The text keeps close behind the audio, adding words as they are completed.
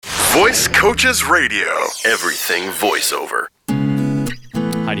Voice Coaches Radio. Everything voiceover.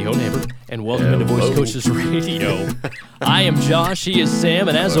 Heidi ho, neighbor, and welcome into Voice Coaches Radio. I am Josh, he is Sam,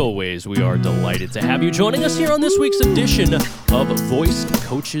 and as always, we are delighted to have you joining us here on this week's edition of Voice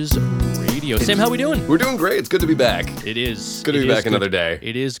Coaches Radio. Sam, how are we doing? We're doing great. It's good to be back. It is. Good to be back another day.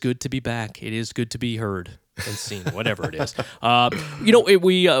 It is good to be back. It is good to be heard and seen, whatever it is.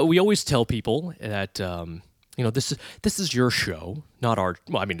 We always tell people that this is your show, not our.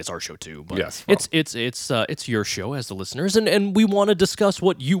 Well, I mean, it's our show too, but yes, well. it's your show as the listeners, and we want to discuss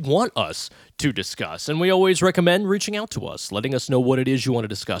what you want us to discuss, and we always recommend reaching out to us, letting us know what it is you want to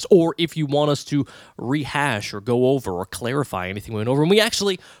discuss, or if you want us to rehash or go over or clarify anything we went over, and we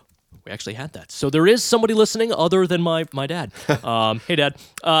actually had that. So there is somebody listening other than my dad. Hey, Dad.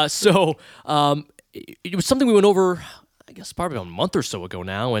 It was something we went over, I guess probably a month or so ago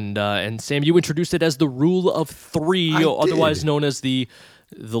now, and Sam, you introduced it as the rule of three, otherwise known as the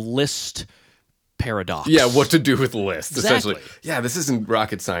list paradox. Yeah, what to do with lists, Exactly. essentially. Yeah, this isn't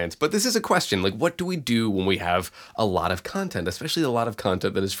rocket science, but this is a question. Like, what do we do when we have a lot of content, especially a lot of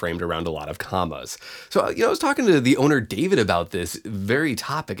content that is framed around a lot of commas? So, I was talking to the owner, David, about this very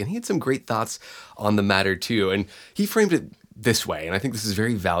topic, and he had some great thoughts on the matter, too. And he framed it this way, and I think this is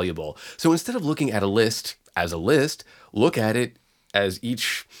very valuable. So instead of looking at a list as a list, look at it as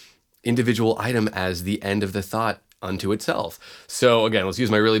each individual item as the end of the thought unto itself. So again, let's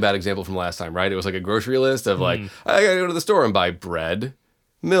use my really bad example from last time, right? It was like a grocery list of I gotta go to the store and buy bread,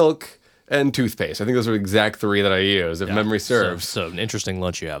 milk, and toothpaste. I think those are the exact three that I use, if memory serves. So an interesting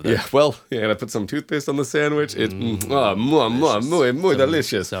lunch you have there. Yeah, well, and I put some toothpaste on the sandwich. It's muy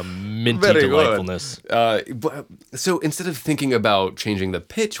delicious. Some minty Very delightfulness. So instead of thinking about changing the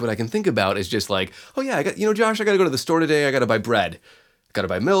pitch, what I can think about is just like, oh yeah, Josh, I got to go to the store today. I got to buy bread. I got to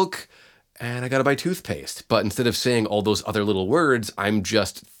buy milk. And I got to buy toothpaste. But instead of saying all those other little words, I'm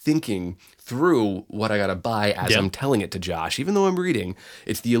just thinking through what I got to buy as I'm telling it to Josh. Even though I'm reading,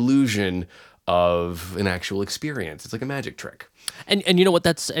 it's the illusion of an actual experience. It's like a magic trick. And you know what?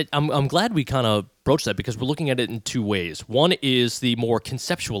 I'm glad we kind of broached that, because we're looking at it in two ways. One is the more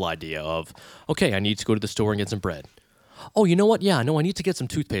conceptual idea of, okay, I need to go to the store and get some bread. Oh, you know what? Yeah, no, I need to get some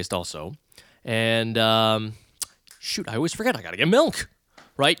toothpaste also. And shoot, I always forget I got to get milk.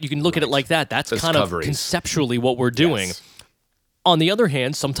 Right? You can look at it like that. That's kind of conceptually what we're doing. Yes. On the other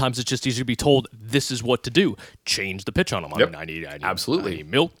hand, sometimes it's just easier to be told, this is what to do. Change the pitch on them. Yep. I need Absolutely. I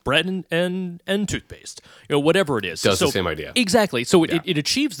need milk, bread, and toothpaste. Whatever it is. Does the same idea. Exactly. So it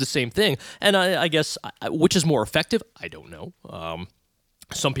achieves the same thing. And I guess, which is more effective? I don't know.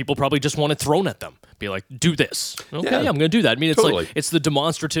 Some people probably just want it thrown at them. Be like, do this. Okay, yeah, I'm going to do that. I mean, it's totally. like, it's the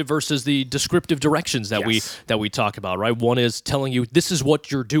demonstrative versus the descriptive directions that we talk about, right? One is telling you this is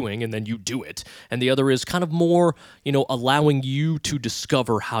what you're doing, and then you do it. And the other is kind of more, allowing you to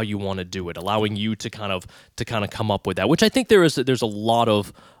discover how you want to do it, allowing you to kind of come up with that, which I think there's a lot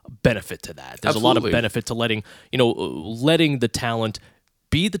of benefit to that. There's Absolutely. a lot of benefit to letting the talent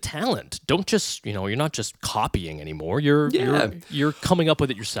be the talent. Don't just, you're not just copying anymore. You're coming up with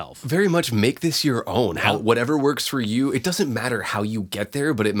it yourself. Very much make this your own. Whatever works for you. It doesn't matter how you get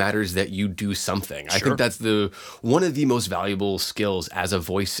there, but it matters that you do something. Sure. I think that's one of the most valuable skills as a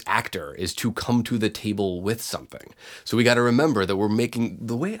voice actor, is to come to the table with something. So we got to remember that we're making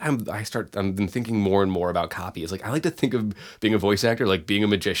the way I've been thinking more and more about copy is like, I like to think of being a voice actor like being a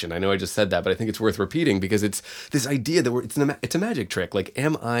magician. I know I just said that, but I think it's worth repeating, because it's this idea that it's a magic trick. Like,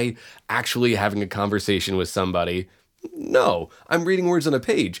 am I actually having a conversation with somebody? No, I'm reading words on a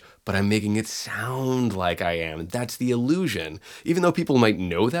page, but I'm making it sound like I am. That's the illusion. Even though people might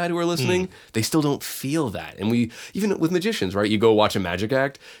know that who are listening, they still don't feel that. And even with magicians, right? You go watch a magic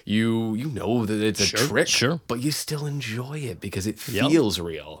act, you know that it's a trick, but you still enjoy it because it feels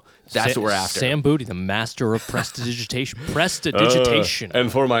real. That's what we're after. Sam Booty, the master of prestidigitation. Prestidigitation.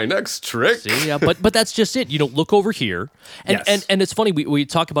 And for my next trick. See, yeah, but that's just it. Look over here. And it's funny, we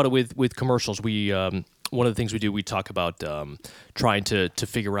talk about it with commercials. We one of the things we do, we talk about trying to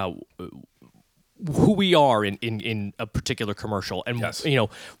figure out who we are in a particular commercial. And,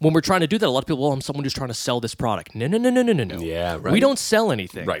 when we're trying to do that, a lot of people, I'm someone who's trying to sell this product. No. Yeah, right. We don't sell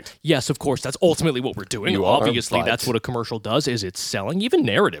anything. Right. Yes, of course, that's ultimately what we're doing. Obviously, that's what a commercial does, is it's selling. Even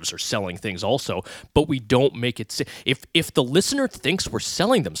narratives are selling things also, but we don't make it... If the listener thinks we're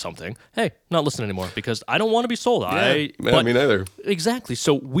selling them something, hey, not listen anymore, because I don't want to be sold. Me neither. Exactly.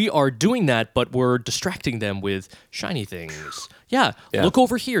 So we are doing that, but we're distracting them with shiny things. Yeah, look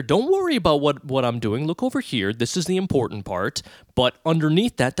over here. Don't worry about what I'm doing. Look over here. This is the important part. But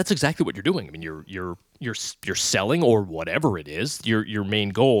underneath that, that's exactly what you're doing. I mean, you're you're selling or whatever it is, your main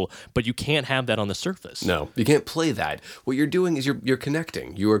goal, but you can't have that on the surface. No, you can't play that. What you're doing is you're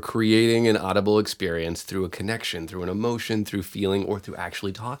connecting. You are creating an audible experience through a connection, through an emotion, through feeling, or through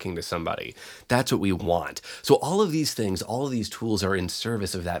actually talking to somebody. That's what we want. So all of these things, all of these tools are in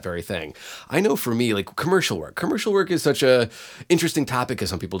service of that very thing. I know for me, like commercial work. Commercial work is such a interesting topic because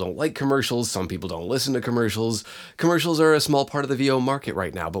some people don't like commercials, some people don't listen to commercials. Commercials are a small part of the VO market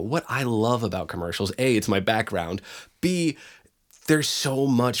right now, but what I love about commercials, A, it's my background, B, there's so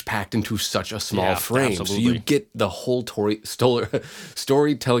much packed into such a small frame. Absolutely. So you get the whole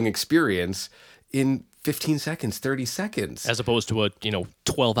storytelling experience in 15 seconds, 30 seconds. As opposed to a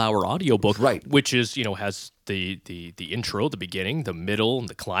 12-hour audiobook, Right. which is has the intro, the beginning, the middle, and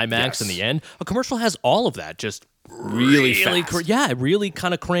the climax, and the end. A commercial has all of that, just Really fast. Really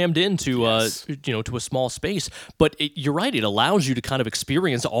kind of crammed into Yes. to a small space. But you're right; it allows you to kind of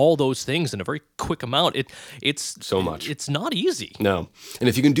experience all those things in a very quick amount. It's So much. It's not easy. No. And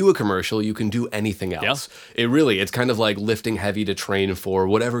if you can do a commercial, you can do anything else. It's kind of like lifting heavy to train for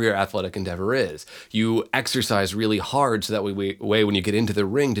whatever your athletic endeavor is. You exercise really hard so that way when you get into the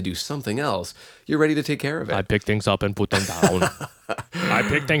ring to do something else, you're ready to take care of it. I pick things up and put them down. I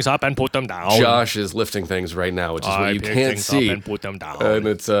pick things up and put them down. Josh is lifting things right now, which is what you pick can't things see. up and put them down. And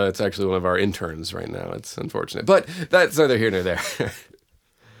it's actually one of our interns right now. It's unfortunate, but that's neither here nor there.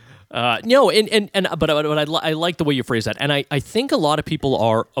 No, but I like the way you phrase that, and I think a lot of people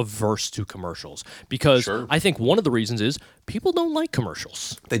are averse to commercials because Sure. I think one of the reasons is people don't like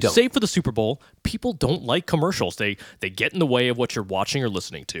commercials. They don't. Save for the Super Bowl, people don't like commercials. They get in the way of what you're watching or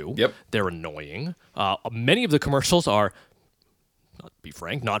listening to. Yep. They're annoying. Many of the commercials are, to be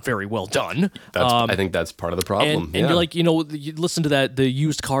frank, not very well done. I think that's part of the problem. And you're like, you listen to the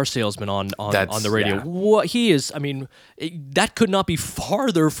used car salesman on the radio. yeah. What he is, I mean, that could not be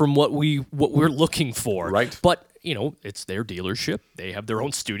farther from what we're looking for. Right. But it's their dealership. They have their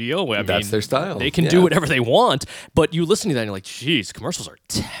own studio. I That's mean, their style. They can Yeah. do whatever they want. But you listen to that and you're like, geez, commercials are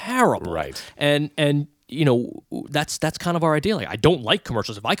terrible. Right. And that's kind of our idea. Like, I don't like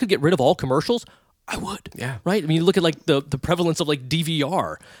commercials. If I could get rid of all commercials, I would. Yeah. Right? I mean, you look at like the prevalence of like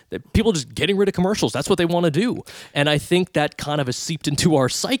DVR, that people just getting rid of commercials. That's what they want to do. And I think that kind of has seeped into our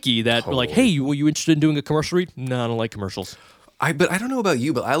psyche that we're like, hey, were you interested in doing a commercial read? No, I don't like commercials. But I don't know about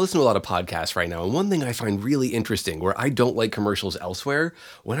you, but I listen to a lot of podcasts right now. And one thing I find really interesting where I don't like commercials elsewhere,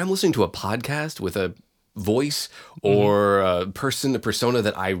 when I'm listening to a podcast with a voice or a persona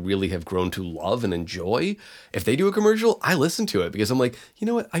that I really have grown to love and enjoy, if they do a commercial, I listen to it because I'm like, you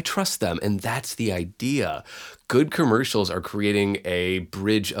know what? I trust them. And that's the idea. Good commercials are creating a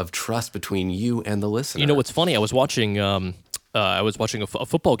bridge of trust between you and the listener. You know what's funny? I was watching a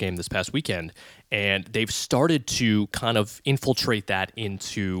football game this past weekend, and they've started to kind of infiltrate that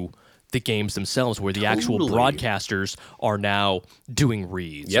into the games themselves, where the actual broadcasters are now doing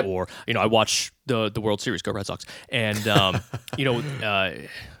reads. Yep. Or I watch the World Series, go Red Sox, and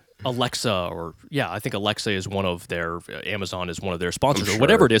Alexa, I think Alexa is one of their Amazon is one of their sponsors or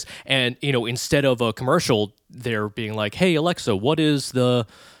whatever it is, and instead of a commercial, they're being like, hey Alexa, what is the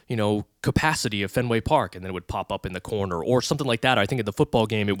capacity of Fenway Park, and then it would pop up in the corner or something like that. I think in the football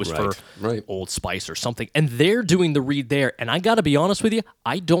game it was for Old Spice or something, and they're doing the read there. And I got to be honest with you,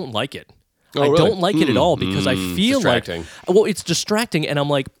 I don't like it. I don't like it at all because I feel like it's distracting, and I'm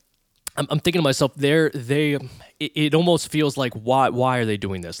like, I'm thinking to myself, it almost feels like why are they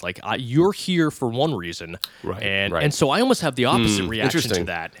doing this? Like you're here for one reason, and so I almost have the opposite reaction to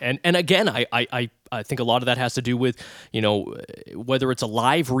that. And again, I think a lot of that has to do with whether it's a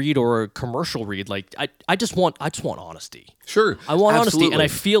live read or a commercial read. Like I just want honesty. Sure, I want honesty, and I absolutely.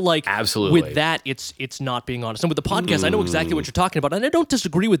 feel like Absolutely. with that, it's not being honest. And with the podcast, I know exactly what you're talking about, and I don't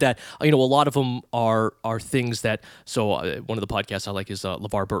disagree with that. A lot of them are things that. So one of the podcasts I like is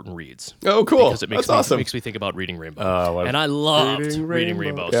LeVar Burton Reads. Oh, cool! Because it makes That's awesome. makes me think about Reading Rainbow, and I loved Reading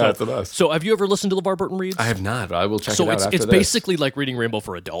Rainbow. Yeah, so, that's the best. So have you ever listened to LeVar Burton Reads? I have not, but I will check it out after it's this. basically like Reading Rainbow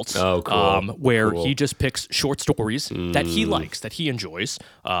for adults. Oh, cool. Where he just picks short stories that he likes, that he enjoys,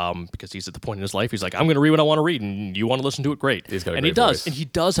 because he's at the point in his life, he's like, I'm going to read what I want to read, and you want to listen to it, great. He's got a and great he does, voice. and he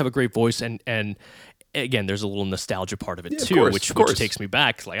does have a great voice, and again, there's a little nostalgia part of it too, course, which of course. takes me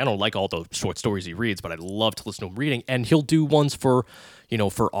back. Like, I don't like all the short stories he reads, but I love to listen to him reading, and he'll do ones for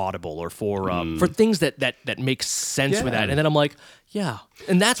Audible or for things that make sense with that, and then I'm like, yeah,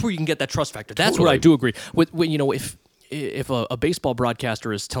 and that's where you can get that trust factor. That's where I do agree with if a baseball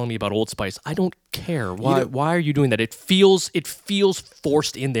broadcaster is telling me about Old Spice, I don't care. Why are you doing that? It feels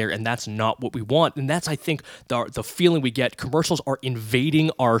forced in there, and that's not what we want. And that's, I think, the feeling we get. Commercials are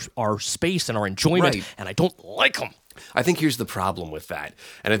invading our space and our enjoyment, and I don't like them. I think here's the problem with that.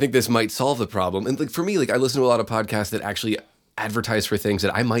 And I think this might solve the problem. And like for me, like I listen to a lot of podcasts that actually advertise for things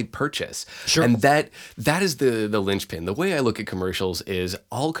that I might purchase. Sure. And that is the linchpin. The way I look at commercials is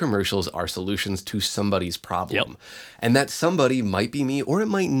all commercials are solutions to somebody's problem. Yep. And that somebody might be me or it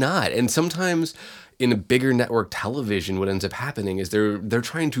might not. And sometimes in a bigger network television, what ends up happening is they're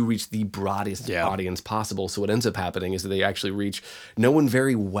trying to reach the broadest audience possible. So what ends up happening is that they actually reach no one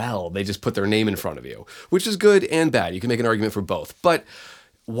very well. They just put their name in front of you, which is good and bad. You can make an argument for both. But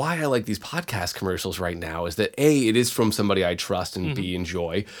why I like these podcast commercials right now is that A, it is from somebody I trust and B,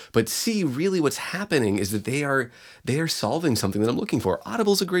 enjoy, but C, really what's happening is that they are solving something that I'm looking for.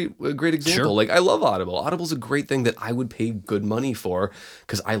 Audible's a great example. Sure. Like I love Audible. Audible's a great thing that I would pay good money for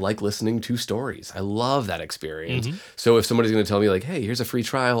because I like listening to stories. I love that experience. So if somebody's going to tell me like, hey, here's a free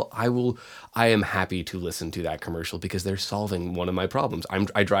trial, I am happy to listen to that commercial because they're solving one of my problems.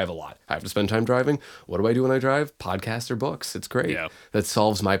 I drive a lot. I have to spend time driving. What do I do when I drive? Podcasts or books. It's great. Yeah. That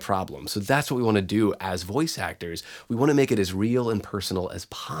solves my problem. So that's what we want to do as voice actors. We want to make it as real and personal as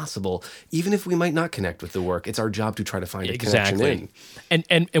possible, even if we might not connect with the work. It's our job to try to find a connection in.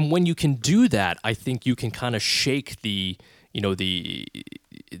 And when you can do that, I think you can kind of shake the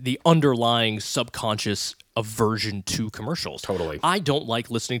underlying subconscious aversion to commercials. Totally. I don't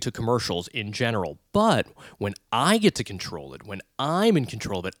like listening to commercials in general, but when I get to control it, when I'm in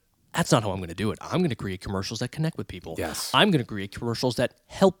control of it, that's not how I'm going to do it. I'm going to create commercials that connect with people. Yes. I'm going to create commercials that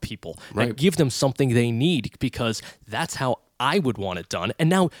help people, Right. that give them something they need, because that's how I would want it done. And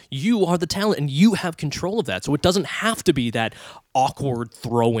now you are the talent and you have control of that. So it doesn't have to be that awkward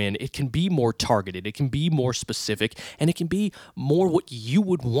throw in. It can be more targeted. It can be more specific, and it can be more what you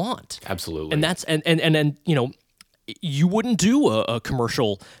would want. Absolutely. And that's, and you know, you wouldn't do a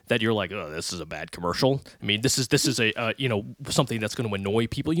commercial that you're like, oh, this is a bad commercial. I mean, this is a you know, something that's going to annoy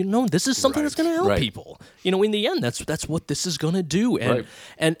people. You know, this is something that's going to help Right. people. You know, in the end, that's what this is going to do. And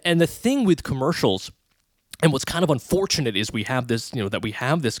Right. and the thing with commercials, and what's kind of unfortunate is we have this, you know, that we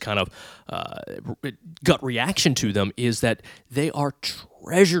have this kind of gut reaction to them, is that they are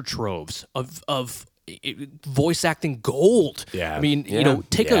treasure troves of voice acting gold. Yeah. I mean, you Yeah. know,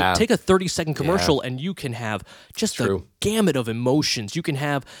 take Yeah. a 30-second commercial and you can have just a True. gamut of emotions. You can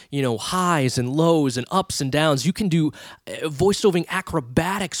have, you know, highs and lows and ups and downs. You can do voice-overing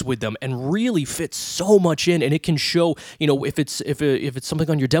acrobatics with them and really fit so much in. And it can show, you know, if it's something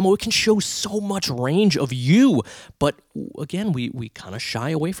on your demo, it can show so much range of you. But again, we kind of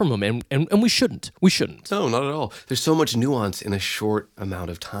shy away from them, and we shouldn't. We shouldn't. No, not at all. There's so much nuance in a short amount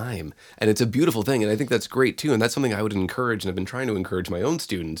of time. And it's a beautiful thing. And I think that's great too. And that's something I would encourage, and I've been trying to encourage my own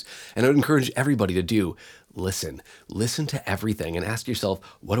students. And I would encourage everybody to do. Listen to everything and ask yourself,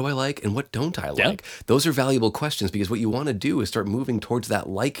 what do I like and what don't I like? Those are valuable questions, because what you want to do is start moving towards that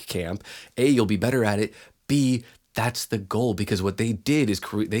like camp. A, you'll be better at it. B, that's the goal, because what they did is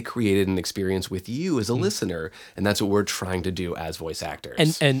they created an experience with you as a listener, and that's what we're trying to do as voice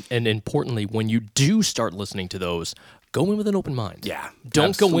actors. And importantly, when you do start listening to those, go in with an open mind. Yeah,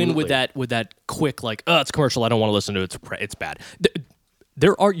 Don't go in with absolutely. that quick like, oh, it's a commercial, I don't want to listen to it. It's bad.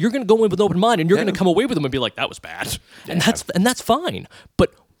 You're going to go in with an open mind, and you're going to come away with them and be like, that was bad, and that's fine.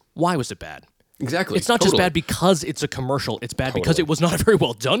 But why was it bad? Exactly. It's not just Totally. bad because it's a commercial. It's bad because it was not a very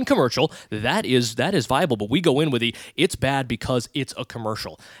well done commercial. That is viable. But we go in with it's bad because it's a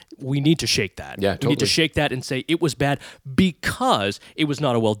commercial. We need to shake that. Yeah, We need to totally. shake that and say it was bad because it was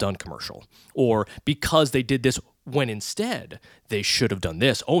not a well done commercial, or because they did this when instead they should have done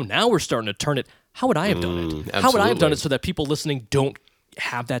this. Oh, now we're starting to turn it. How would I have done it? How would I have done absolutely. it so that people listening don't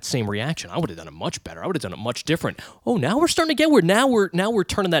have that same reaction? I would have done it much better. I would have done it much different. Oh, now we're starting to get where now we're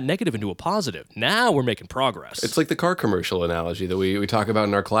turning that negative into a positive. Now we're making progress. It's like the car commercial analogy that we talk about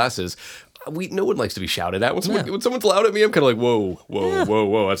in our classes. No one likes to be shouted at. When someone's loud at me, I'm kind of like,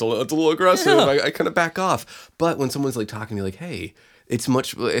 whoa, that's a little aggressive. Yeah. I kind of back off. But when someone's like talking to me like, hey, it's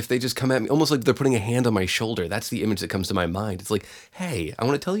much, if they just come at me, almost like they're putting a hand on my shoulder, that's the image that comes to my mind. It's like, hey, I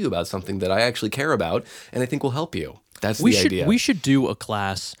want to tell you about something that I actually care about and I think will help you. That's the idea. We should do a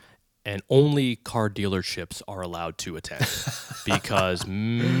class, and only car dealerships are allowed to attend, because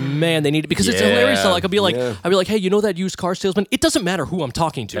man, they need it, because it's hilarious. So, like, I'll be like, hey, you know that used car salesman? It doesn't matter who I'm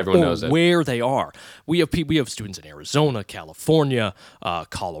talking to Everyone or knows it. where they are. We have students in Arizona, California,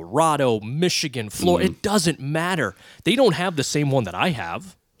 Colorado, Michigan, Florida. It doesn't matter. They don't have the same one that I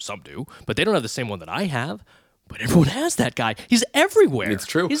have. Some do, but they don't have the same one that I have. But everyone has that guy. He's everywhere. It's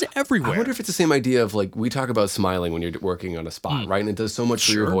true. He's everywhere. I wonder if it's the same idea of like we talk about smiling when you're working on a spot, right? And it does so much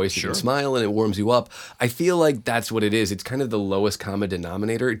for your voice. You can smile and it warms you up. I feel like that's what it is. It's kind of the lowest common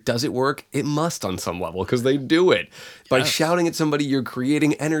denominator. Does it work? It must on some level because they do it. By shouting at somebody, you're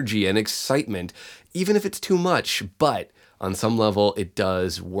creating energy and excitement, even if it's too much. But on some level, it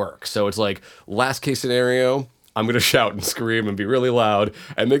does work. So it's like last case scenario, I'm going to shout and scream and be really loud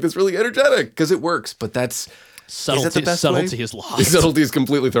and make this really energetic because it works. But that's... Subtlety is lost. Subtlety is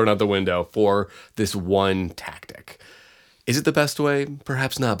completely thrown out the window for this one tactic. Is it the best way?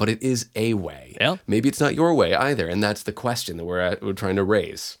 Perhaps not, but it is a way. Yeah. Maybe it's not your way either, and that's the question that we're trying to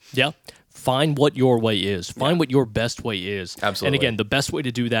raise. Yeah. Find what your way is. Find what your best way is. Absolutely. And again, the best way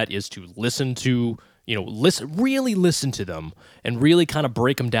to do that is to listen to, really listen to them and really kind of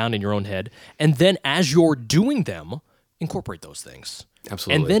break them down in your own head. And then as you're doing them, incorporate those things.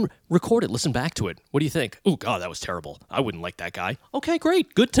 Absolutely. And then record it. Listen back to it. What do you think? Oh, God, that was terrible. I wouldn't like that guy. Okay,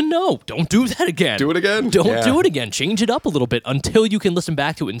 great. Good to know. Don't do that again. Do it again. Don't do it again. Change it up a little bit until you can listen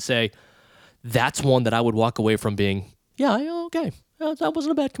back to it and say, that's one that I would walk away from being, okay. That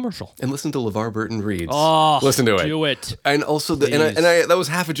wasn't a bad commercial. And listen to LeVar Burton reads. Oh, listen to it. Do it. And also, that was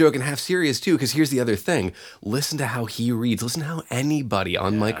half a joke and half serious too, because here's the other thing. Listen to how he reads. Listen to how anybody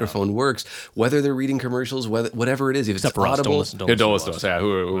on microphone works, whether they're reading commercials, whatever it is. If Except it's for us. audible, Don't listen to us.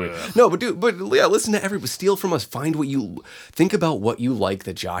 Yeah, No, but listen to everybody. Steal from us. Find what you think about what you like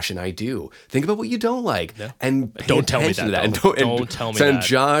that Josh and I do. Think about what you don't like, and pay Don't tell me attention that. to that. Don't tell me send that.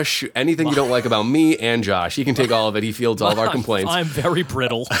 Josh anything you don't like about me and Josh. He can take all of it. He fields all of our complaints. I'm very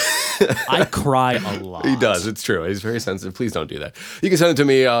brittle. I cry a lot. He does. It's true. He's very sensitive. Please don't do that. You can send it to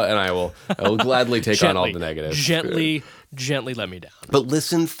me, and I will gladly take on all the negatives. Gently let me down. But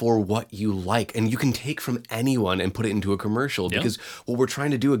listen for what you like, and you can take from anyone and put it into a commercial because what we're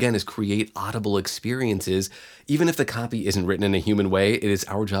trying to do, again, is create audible experiences. Even if the copy isn't written in a human way, it is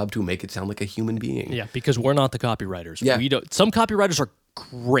our job to make it sound like a human being. Yeah, because we're not the copywriters. Yeah. We don't. Some copywriters are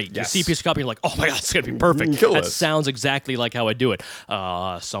great. Yes. You see a piece of copy, you're like, oh my God, it's going to be perfect. Kill That us. sounds exactly like how I do it.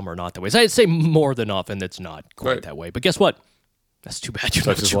 Some are not that way. So I'd say more than often it's not quite that way. But guess what? That's too bad you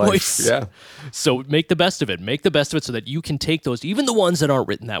have no choice. Yeah. So make the best of it. Make the best of it so that you can take those, even the ones that aren't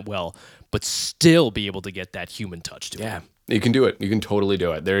written that well, but still be able to get that human touch to it. Yeah. You can do it. You can totally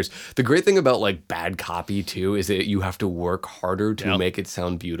do it. There's the great thing about like bad copy too is that you have to work harder to make it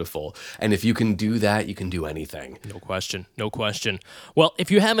sound beautiful. And if you can do that, you can do anything. No question. No question. Well,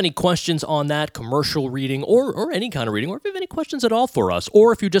 if you have any questions on that commercial reading or any kind of reading, or if you have any questions at all for us,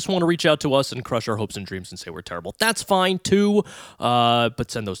 or if you just want to reach out to us and crush our hopes and dreams and say we're terrible, that's fine too.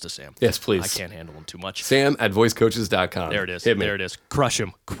 But send those to Sam. Yes, please. I can't handle them too much. Sam@voicecoaches.com. There it is. Hit me. There it is. Crush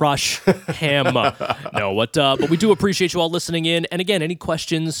him. Crush him. But we do appreciate you all listening in. And again, any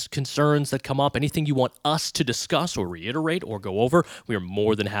questions, concerns that come up, anything you want us to discuss or reiterate or go over, we are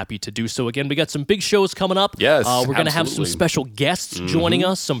more than happy to do so. Again, we got some big shows coming up. Yes, we're going to have some absolutely. special guests joining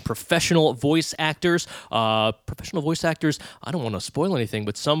us, some professional voice actors. I don't want to spoil anything,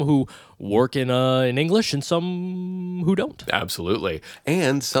 but some who work in English and some who don't. Absolutely.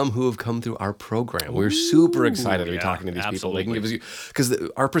 And some who have come through our program. We're super excited to be talking to these people. They can give us, because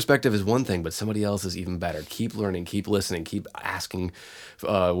our perspective is one thing, but somebody else is even better. Keep learning, keep listening, keep asking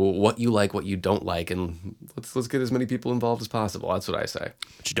what you like, what you don't like, and let's get as many people involved as possible. That's what I say.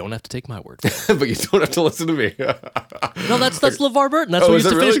 But you don't have to take my word for it. But you don't have to listen to me. No, that's LeVar Burton. That's what he is used it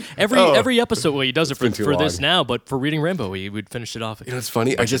to really? finish every episode. Well, he does it been too for this long. now, but for Reading Rainbow, he would finish it off. You know, it's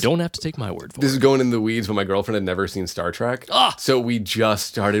funny. But you don't have to take my word for This it. is going in the weeds, but my girlfriend had never seen Star Trek. So we just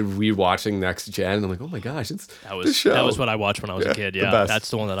started rewatching Next Gen, and I'm like, oh my gosh, it's this show. That was what I watched when I was a kid. the Yeah, best. that's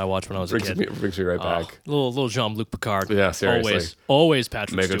the one that I watched when I was a kid. brings me right back. Little Jean-Luc Picard. Yeah, seriously. Always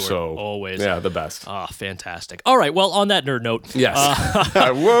Patrick Make it Stewart. so. Always. Yeah, the best. Fantastic. All right, well, on that nerd note, Yes.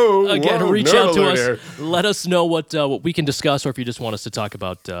 Whoa. again, whoa, reach nerd out to alert us. here. Let us know what we can discuss, or if you just want us to talk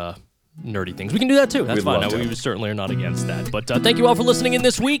about nerdy things. We can do that too. That's We'd fine. love to. We certainly are not against that. But thank you all for listening in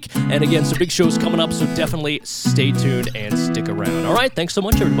this week. And again, some big shows coming up, so definitely stay tuned and stick around. All right, thanks so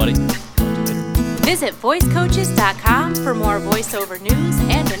much, everybody. Talk to you later. Visit voicecoaches.com for more voiceover news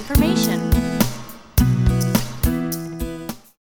and information.